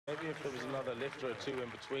maybe if there was another lifter or two in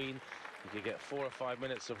between, you could get 4 or 5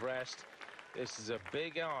 minutes of rest. This is a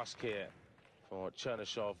big ask here for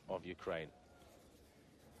Chernyshov of Ukraine.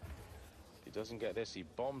 If he doesn't get this, he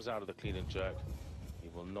bombs out of the clean and jerk. He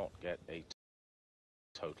will not get a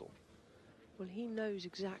total. Well, he knows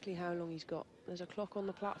exactly how long he's got. There's a clock on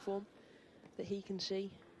the platform that he can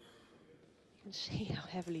see. You can see how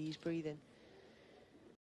heavily he's breathing.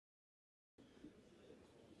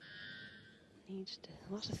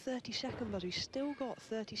 Well, that's a 30-second buzzer. He's still got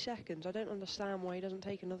 30 seconds. I don't understand why he doesn't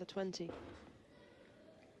take another 20.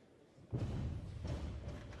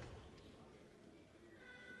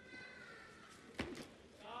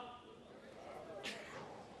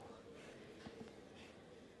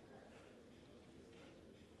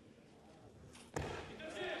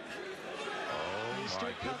 To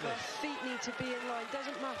recover, feet need to be in line.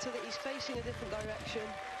 Doesn't matter that he's facing a different direction.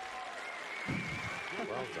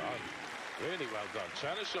 Well done, really well done.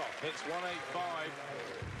 Chernyshov hits 185. I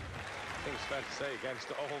think it's fair to say against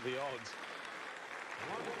all the odds.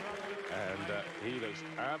 And he looks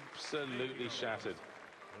absolutely shattered.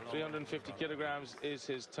 350 kilograms is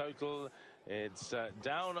his total. It's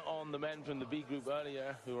down on the men from the B group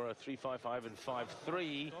earlier, who are 355 and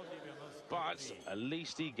 53, but at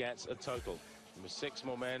least he gets a total. There were 6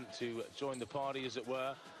 more men to join the party, as it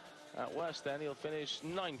were. At worst, then, he'll finish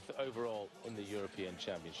 9th overall in the European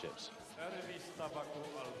Championships.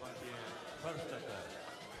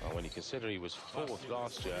 Well, when you consider he was 4th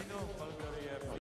last year,